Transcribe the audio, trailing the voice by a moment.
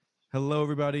Hello,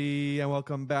 everybody, and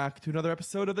welcome back to another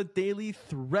episode of the Daily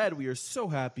Thread. We are so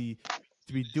happy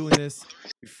to be doing this.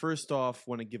 We first off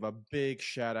want to give a big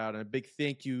shout out and a big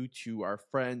thank you to our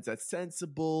friends at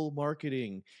Sensible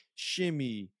Marketing,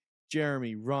 Shimmy,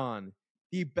 Jeremy, Ron,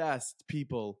 the best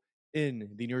people in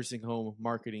the nursing home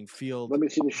marketing field. Let me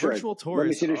see the shirt. Virtual tours. Let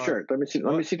me see the shirt. Let me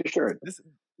see the shirt. This is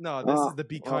the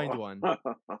Be Kind one.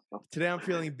 Today I'm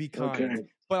feeling Be Kind. Okay.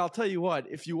 But I'll tell you what,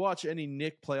 if you watch any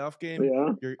Knick playoff game, Yeah.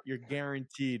 you're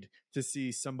guaranteed to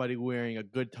see somebody wearing a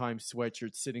Good Time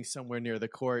sweatshirt sitting somewhere near the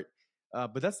court.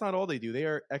 But that's not all they do. They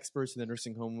are experts in the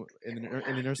nursing home in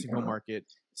the nursing home market.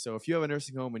 So if you have a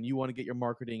nursing home and you want to get your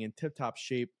marketing in tip-top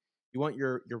shape, you want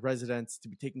your residents to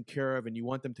be taken care of, and you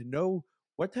want them to know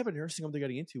what type of nursing home they're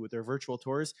getting into with their virtual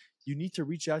tours, you need to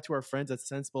reach out to our friends at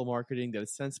Sensible Marketing. That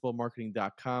is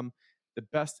sensiblemarketing.com, the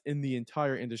best in the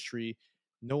entire industry.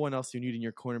 No one else you need in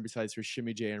your corner besides for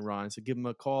Shimmy J and Ron. So give them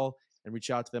a call and reach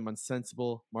out to them on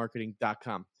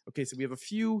sensiblemarketing.com. Okay, so we have a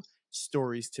few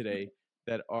stories today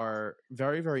that are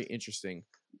very, very interesting.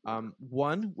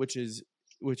 One, which is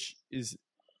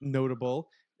notable,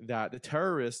 that the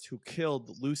terrorists who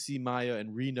killed Lucy, Maya,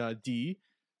 and Rina D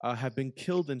have been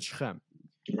killed in Shechem.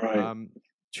 Right.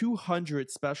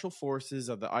 200 special forces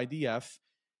of the IDF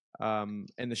and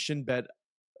the Shin Bet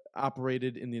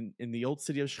operated in the old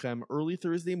city of Shechem early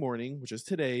Thursday morning, which is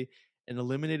today, and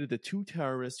eliminated the two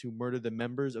terrorists who murdered the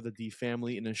members of the D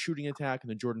family in a shooting attack in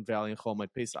the Jordan Valley in Chol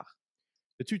Moed Pesach.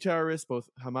 The two terrorists, both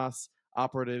Hamas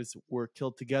operatives, were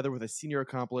killed together with a senior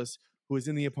accomplice who was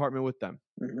in the apartment with them.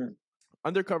 Mm-hmm.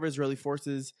 Undercover Israeli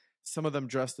forces, some of them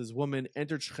dressed as women,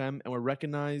 entered Shechem and were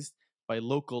recognized by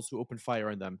locals who opened fire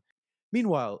on them.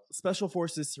 Meanwhile, special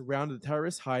forces surrounded the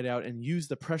terrorist hideout and used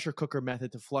the pressure cooker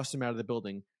method to flush them out of the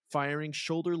building, firing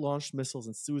shoulder-launched missiles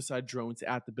and suicide drones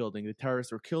at the building. The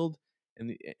terrorists were killed in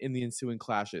the ensuing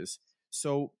clashes.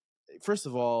 So, first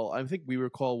of all, I think we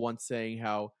recall once saying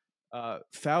how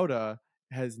Fauda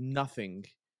has nothing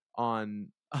on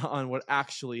what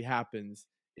actually happens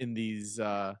in these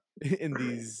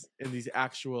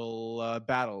actual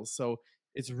battles. So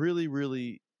it's really,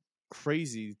 really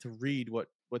crazy to read what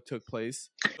took place.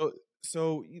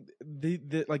 So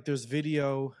like there's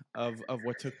video of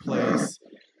what took place,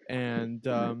 and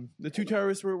the two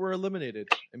terrorists were eliminated.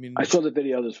 I mean, I saw the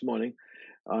video this morning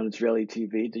on Israeli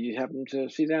TV. Did you happen to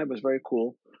see that? It was very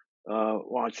cool.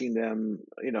 Watching them,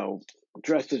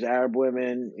 dressed as Arab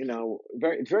women,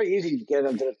 it's very easy to get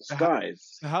into the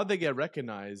disguise. How'd they get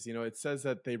recognized? It says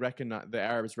that the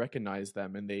Arabs recognized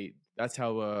them, and that's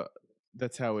how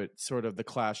it sort of the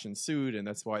clash ensued, and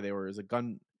that's why there was a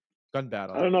gun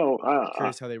battle. I don't know.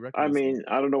 Curious how they recognized them.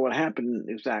 I don't know what happened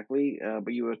exactly,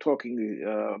 but you were talking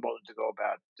a moment ago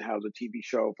about how the TV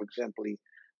show, for example,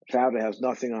 Fauda has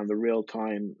nothing on the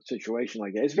real-time situation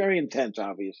like that. It's very intense,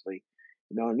 obviously.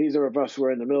 Neither of us were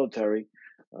in the military.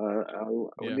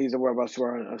 Neither of us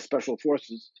were in special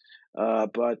forces.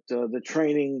 But the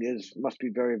training must be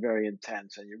very, very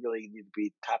intense, and you really need to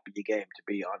be top of your game to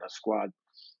be on a squad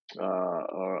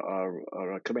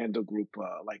or a commando group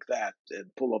like that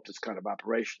and pull up this kind of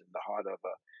operation in the heart of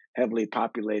a heavily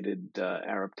populated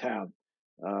Arab town.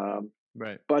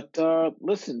 Right. But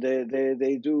listen,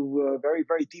 they do very,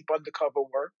 very deep undercover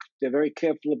work. They're very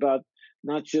careful about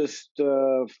not just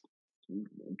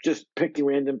picking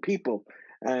random people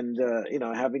and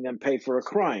having them pay for a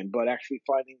crime, but actually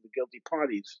finding the guilty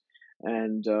parties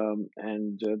and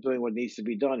doing what needs to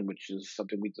be done, which is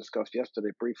something we discussed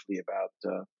yesterday briefly about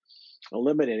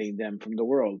eliminating them from the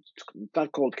world. It's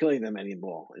not called killing them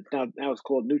anymore. Now it's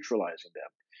called neutralizing them.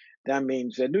 That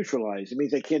means they're neutralized. It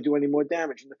means they can't do any more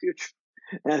damage in the future.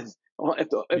 And if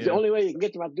the only way you can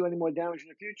get them not to do any more damage in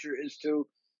the future is to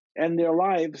end their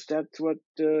lives, that's what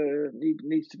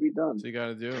needs to be done. So you got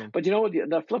to do. But you know what?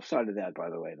 The flip side of that, by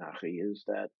the way, Nachi, is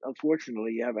that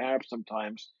unfortunately you have Arabs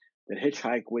sometimes that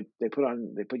hitchhike they put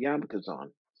yarmulkes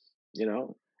on.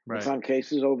 Right. In some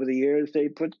cases over the years they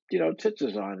put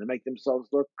tzitzis on to make themselves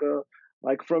look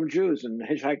like from Jews, and the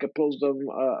hitchhiker pulls them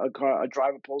a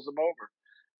driver pulls them over.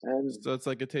 And so it's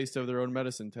like a taste of their own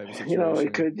medicine type of situation.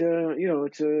 It could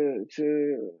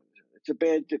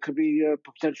it could be a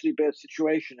potentially bad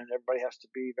situation, and everybody has to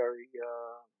be very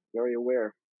very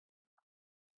aware.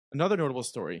 Another notable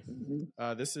story.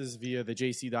 This is via the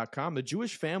JC.com. The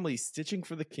Jewish family stitching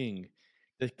for the king.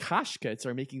 The Kashkets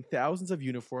are making thousands of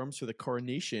uniforms for the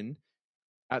Coronation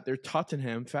at their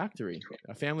Tottenham factory.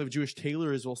 A family of Jewish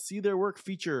tailors will see their work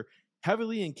feature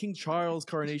heavily in King Charles'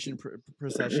 coronation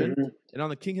procession and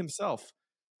on the king himself.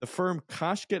 The firm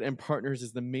Kashket and Partners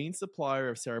is the main supplier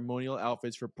of ceremonial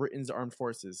outfits for Britain's armed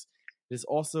forces. It is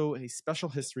also a special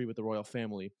history with the royal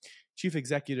family. Chief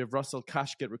Executive Russell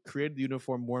Kashket created the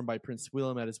uniform worn by Prince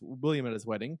William at his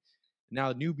wedding.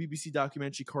 Now, the new BBC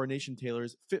documentary Coronation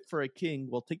tailors Fit for a King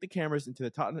will take the cameras into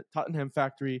the Tottenham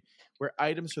factory, where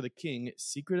items for the king,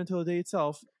 secret until the day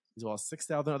itself, as well as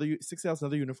 6,000 other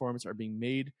uniforms, are being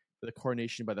made for the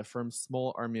coronation by the firm's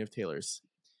small army of tailors.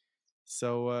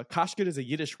 So, Kashket is a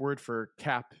Yiddish word for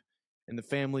cap, and the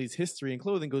family's history and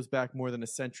clothing goes back more than a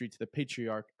century to the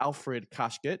patriarch Alfred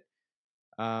Kashket,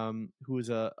 who was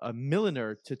a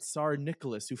milliner to Tsar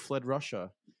Nicholas, who fled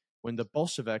Russia when the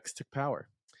Bolsheviks took power.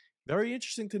 Very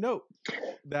interesting to note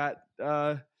that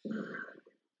the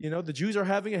Jews are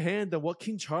having a hand on what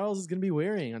King Charles is going to be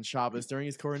wearing on Shabbos during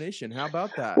his coronation. How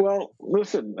about that? Well,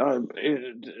 listen,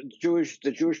 the Jewish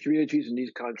communities in these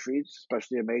countries,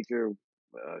 especially a major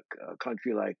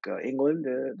country like England,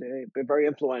 they're very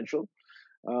influential.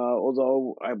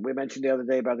 Although we mentioned the other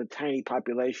day about the tiny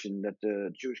population that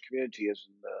the Jewish community is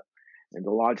in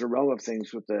the larger realm of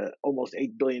things, with the almost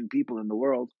 8 billion people in the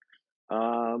world.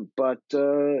 But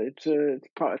it's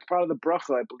part of the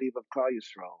bracha, I believe, of Klal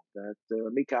Yisrael. That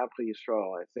Mika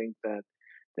Yisrael. I think that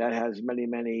has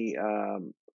many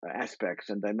aspects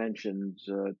and dimensions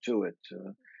to it.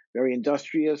 Very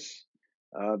industrious,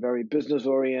 very business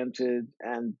oriented,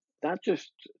 and not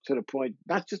just to the point,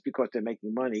 not just because they're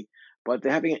making money, but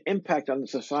they're having an impact on the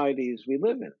societies we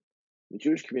live in. The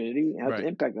Jewish community has an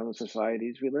impact on the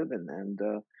societies we live in,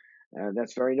 and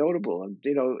that's very notable. And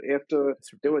after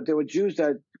there were Jews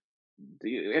that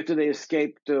after they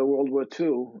escaped World War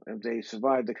II and they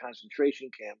survived the concentration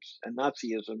camps and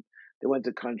Nazism, they went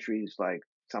to countries like,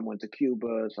 some went to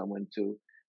Cuba, some went to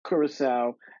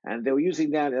Curacao, and they were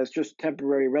using that as just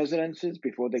temporary residences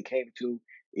before they came to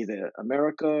either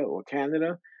America or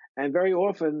Canada. And very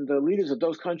often the leaders of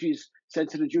those countries said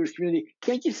to the Jewish community,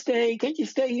 "Can't you stay? Can't you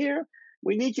stay here?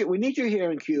 We need you. We need you here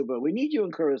in Cuba. We need you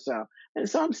in Curacao." And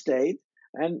some stayed,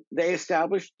 and they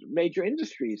established major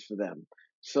industries for them.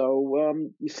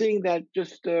 So you're seeing that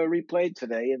just replayed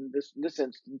today in this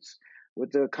instance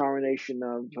with the coronation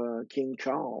of King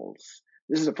Charles.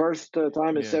 This is the first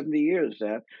time in 70 years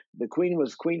that the Queen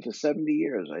was Queen for 70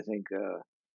 years, I think,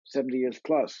 70 years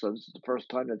plus. So this is the first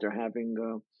time that they're having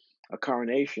a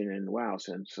coronation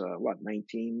since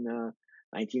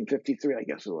 1953, I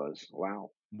guess it was.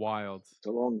 Wow. Wild. It's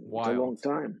a long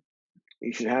time.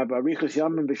 You should have Arichas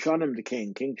Yamim B'Shanim, the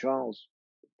King Charles.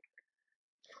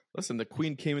 Listen, the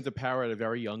Queen came into power at a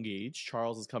very young age.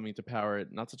 Charles is coming into power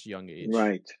at not such a young age.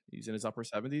 Right. He's in his upper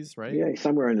 70s, right? Yeah, he's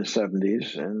somewhere in his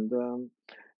 70s. And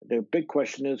the big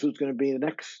question is, who's going to be the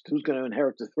next? Who's going to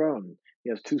inherit the throne? He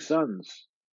has two sons,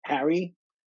 Harry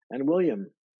and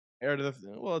William. Heir to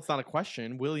well, it's not a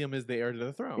question. William is the heir to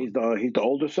the throne. He's the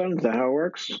older son. Is that how it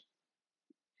works?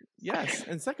 Yes.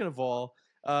 And second of all,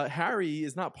 Harry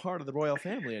is not part of the royal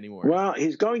family anymore. Well,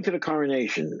 he's going to the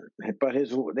coronation, but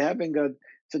it's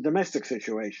a domestic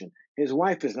situation. His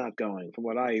wife is not going, from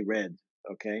what I read.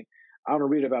 Okay, I don't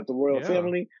read about the royal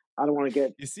family. I don't want to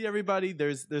get. You see, everybody,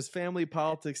 there's family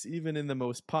politics even in the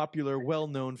most popular,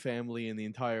 well-known family in the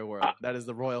entire world. That is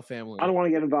the royal family. I don't want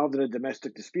to get involved in a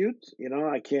domestic dispute.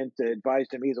 I can't advise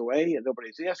them either way, and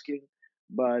nobody's asking.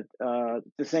 But at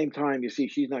the same time, you see,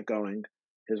 she's not going.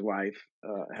 His wife,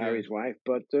 Harry's wife,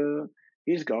 but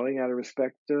he's going out of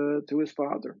respect to his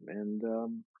father, and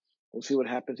we'll see what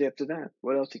happens after that.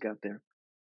 What else you got there?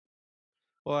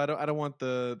 Well, I don't want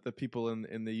the people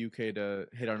in the UK to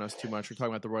hit on us too much. We're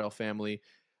talking about the royal family.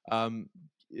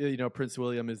 Prince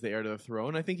William is the heir to the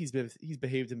throne. I think he's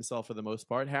behaved himself for the most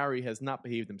part. Harry has not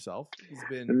behaved himself.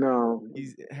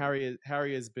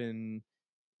 Harry has been,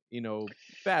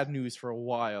 bad news for a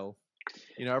while.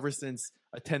 Ever since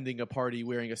attending a party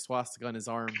wearing a swastika on his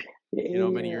arm,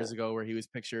 many years ago, where he was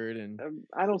pictured. And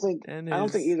I don't think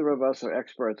either of us are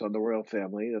experts on the royal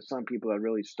family. There's some people that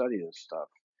really study this stuff.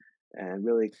 And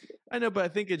really, I know, but I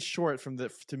think it's short from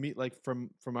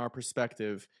our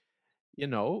perspective.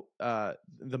 The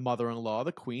mother-in-law,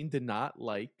 the Queen, did not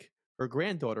like her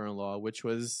granddaughter-in-law, which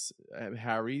was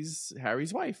Harry's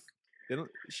wife.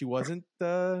 She wasn't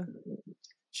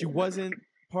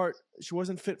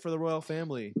fit for the royal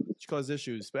family. She caused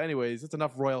issues. But anyways, that's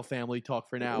enough royal family talk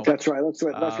for now. That's right. Let's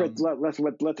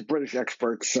let the British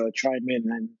experts chime in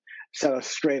and set us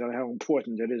straight on how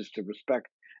important it is to respect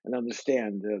and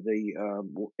understand the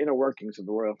inner workings of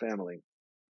the royal family.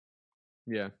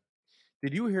 Yeah.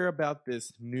 Did you hear about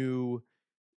this new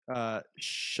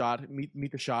Meet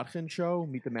the Shadchan show,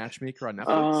 Meet the Matchmaker on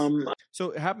Netflix?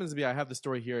 So it happens to be, I have the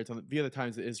story here. It's on via the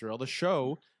Times of Israel. The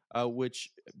show,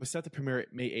 which was set to premiere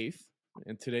May 8th,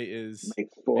 and today is May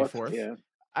 4th. Yeah.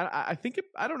 I think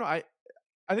I don't know. I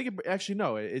I think actually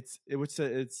no. It's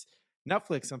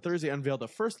Netflix on Thursday unveiled a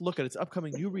first look at its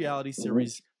upcoming new reality Hmm.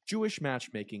 series Jewish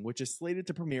Matchmaking, which is slated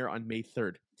to premiere on May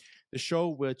 3rd. The show,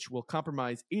 which will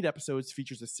comprise 8 episodes,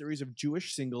 features a series of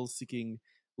Jewish singles seeking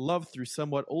love through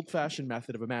somewhat old-fashioned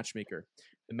method of a matchmaker.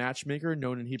 The matchmaker,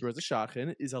 known in Hebrew as a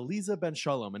shachin, is Aliza Ben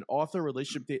Shalom, an author,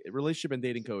 relationship and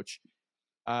dating coach,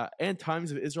 and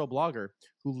Times of Israel blogger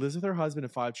who lives with her husband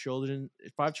and five children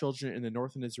in the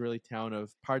northern Israeli town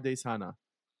of Pardes Hana.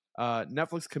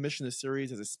 Netflix commissioned the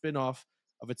series as a spin-off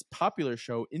of its popular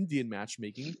show Indian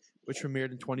Matchmaking, which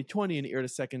premiered in 2020 and aired a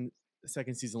second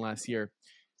season last year.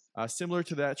 Similar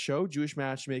to that show, Jewish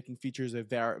Matchmaking features a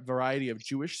variety of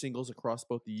Jewish singles across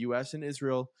both the U.S. and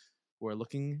Israel who are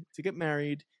looking to get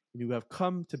married and who have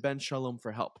come to Ben Shalom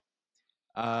for help.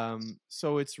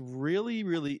 So it's really,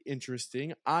 really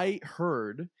interesting. I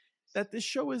heard that this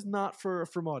show is not for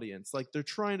from audience. Like they're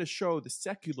trying to show the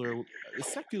secular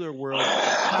world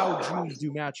how Jews do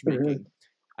Hmm. matchmaking.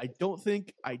 I don't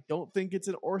think it's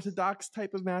an orthodox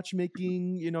type of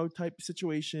matchmaking, type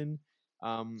situation.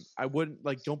 I wouldn't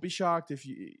like. Don't be shocked if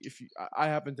you. I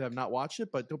happen to have not watched it,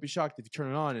 but don't be shocked if you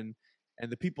turn it on and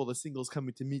the singles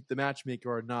coming to meet the matchmaker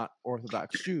are not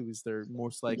Orthodox Jews. They're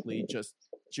most likely just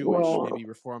Jewish, Well, maybe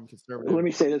Reformed, let conservative.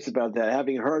 me say this about that.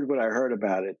 Having heard what I heard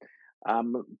about it,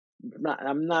 I'm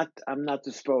I'm not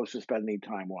disposed to spend any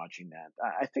time watching that.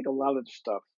 I think a lot of the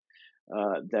stuff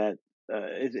that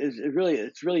is really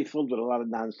it's really filled with a lot of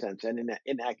nonsense and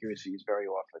inaccuracies very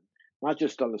often. Not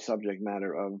just on the subject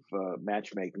matter of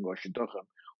matchmaking or shidduchim.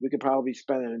 We could probably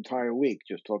spend an entire week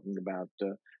just talking about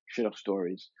shidduch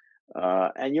stories.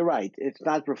 And you're right; it's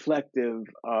not reflective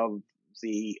of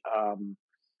the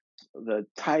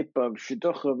type of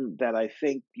shidduchim that I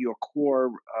think your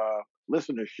core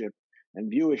listenership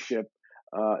and viewership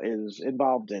is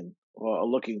involved in or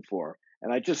looking for.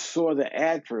 And I just saw the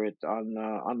ad for it on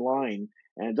online,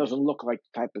 and it doesn't look like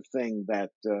the type of thing that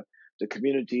the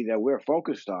community that we're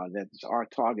focused on, that's our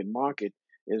target market,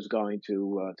 is going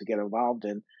to get involved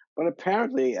in. But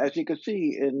apparently, as you can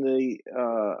see in the,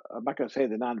 I'm not going to say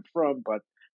the non-from, but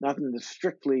not in the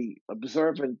strictly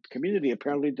observant community,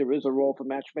 apparently there is a role for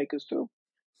matchmakers too.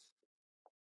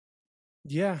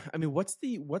 Yeah, I mean, what's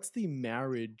the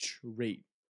marriage rate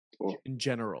Well, in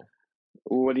general?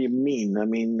 what do you mean? I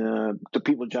mean, do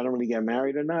people generally get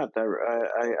married or not?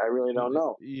 I really don't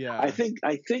know. Yeah, I think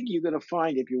you're going to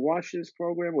find if you watch this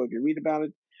program or if you read about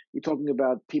it, you're talking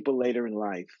about people later in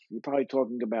life. You're probably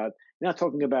talking about you're not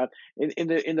talking about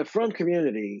in the front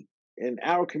community in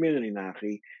our community,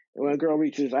 Nachi. When a girl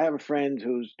reaches, I have a friend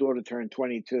whose daughter turned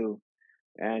 22.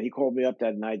 And he called me up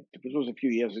that night. This was a few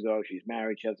years ago. She's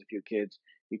married. She has a few kids.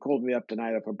 He called me up the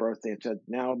night of her birthday and said,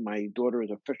 "Now my daughter is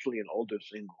officially an older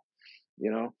single."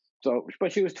 You know. So,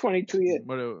 but she was 22 years,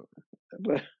 what a,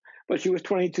 but she was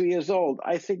 22 years old.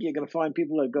 I think you're going to find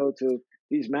people that go to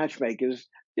these matchmakers.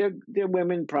 They're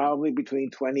women probably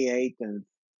between 28 and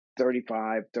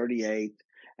 35, 38,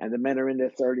 and the men are in their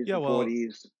 30s yeah. and Well,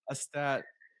 40s. a stat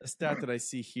a stat that I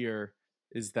see here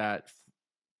is that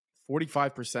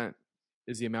 45%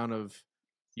 is the amount of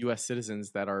U.S.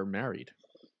 citizens that are married.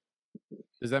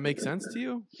 Does that make sense to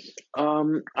you?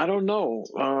 I don't know.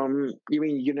 You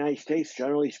mean United States,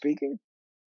 generally speaking?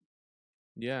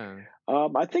 Yeah,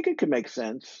 I think it could make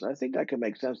sense. I think that could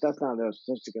make sense. That's not a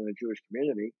statistic in the Jewish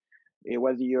community.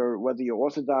 Whether you're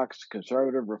Orthodox,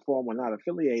 conservative, Reform, or not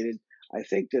affiliated, I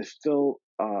think there's still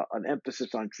an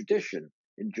emphasis on tradition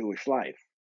in Jewish life.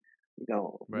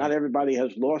 Not right. everybody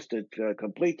has lost it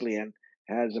completely and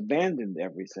has abandoned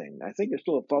everything. I think there's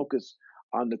still a focus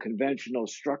on the conventional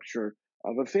structure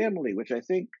of a family, which I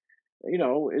think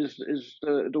is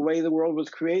the way the world was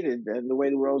created and the way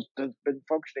the world has been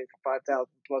functioning for 5,000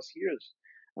 plus years.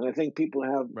 And I think people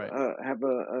Right. have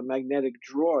a magnetic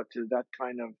draw to that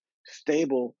kind of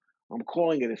stable. I'm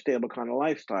calling it a stable kind of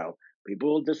lifestyle.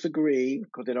 People will disagree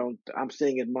because they don't. I'm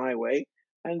seeing it my way,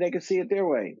 and they can see it their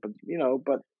way. But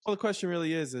Well, the question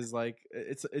really is like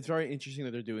it's very interesting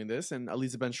that they're doing this, and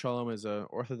Aliza Ben Shalom is a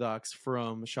Orthodox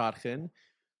from Shadchan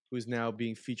who's now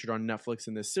being featured on Netflix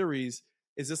in this series.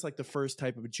 Is this like the first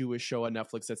type of Jewish show on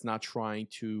Netflix that's not trying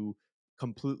to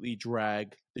completely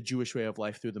drag the Jewish way of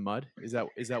life through the mud? Is that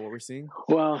what we're seeing?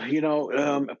 well,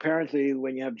 apparently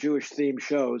when you have Jewish themed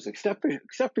shows, except for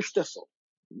Shtisel,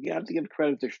 you have to give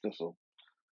credit to Shtisel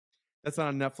That's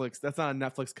not a Netflix. That's not a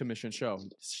Netflix commissioned show.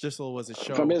 Shtisel was a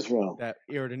from show Israel. that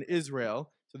aired in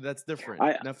Israel, so that's different.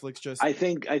 I Netflix just I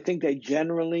think they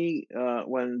generally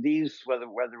when these whether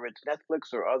it's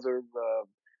Netflix or other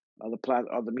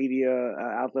media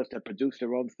outlets that produce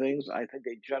their own things, I think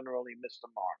they generally miss the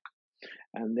mark.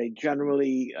 and they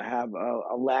generally have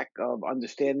a lack of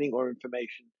understanding or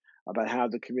information about how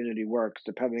the community works,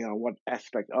 depending on what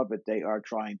aspect of it they are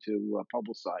trying to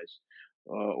publicize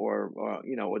or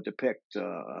depict.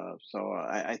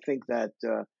 I think that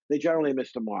they generally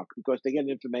miss the mark because they get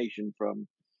information from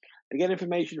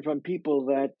people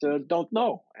that don't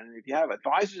know, and if you have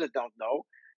advisors that don't know,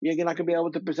 you're not going to be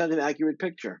able to present an accurate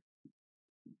picture.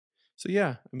 So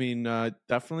yeah, I mean,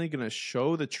 definitely gonna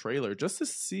show the trailer just to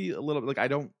see a little. Like, I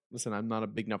don't listen. I'm not a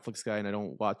big Netflix guy, and I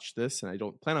don't watch this, and I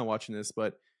don't plan on watching this.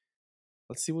 But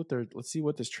let's see what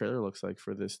this trailer looks like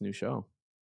for this new show.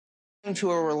 Into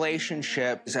a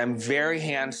relationship is I'm very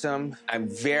handsome, I'm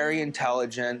very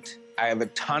intelligent, I have a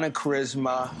ton of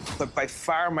charisma, but by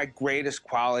far my greatest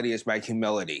quality is my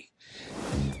humility.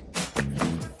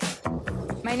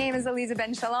 My name is Eliza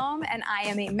Ben Shalom, and I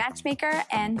am a matchmaker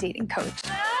and dating coach.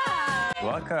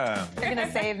 Welcome. You're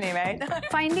gonna save me, right?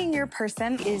 Finding your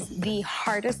person is the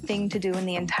hardest thing to do in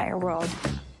the entire world.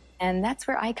 And that's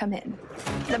where I come in.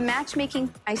 The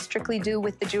matchmaking I strictly do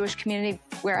with the Jewish community,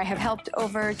 where I have helped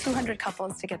over 200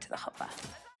 couples to get to the chuppah.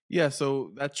 Yeah,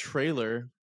 so that trailer,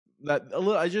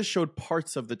 I just showed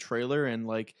parts of the trailer, and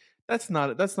like that's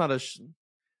not a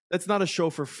show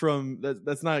for Frum.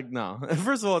 That's not no.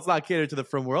 First of all, it's not catered to the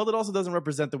Frum world. It also doesn't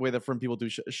represent the way that Frum people do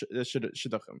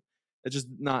shidduchim. It's just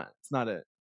not. It's not it.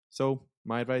 So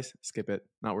my advice: skip it.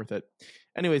 Not worth it.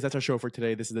 Anyways, that's our show for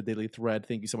today. This is the Daily Thread.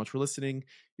 Thank you so much for listening.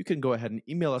 You can go ahead and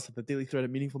email us at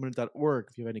thedailythread@meaningfulminute.org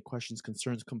if you have any questions,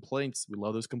 concerns, complaints. We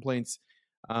love those complaints.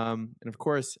 And of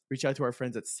course, reach out to our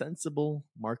friends at Sensible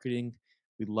Marketing.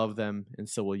 We love them, and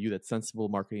so will you. That's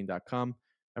sensiblemarketing.com.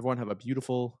 Everyone have a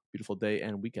beautiful, beautiful day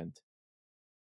and weekend.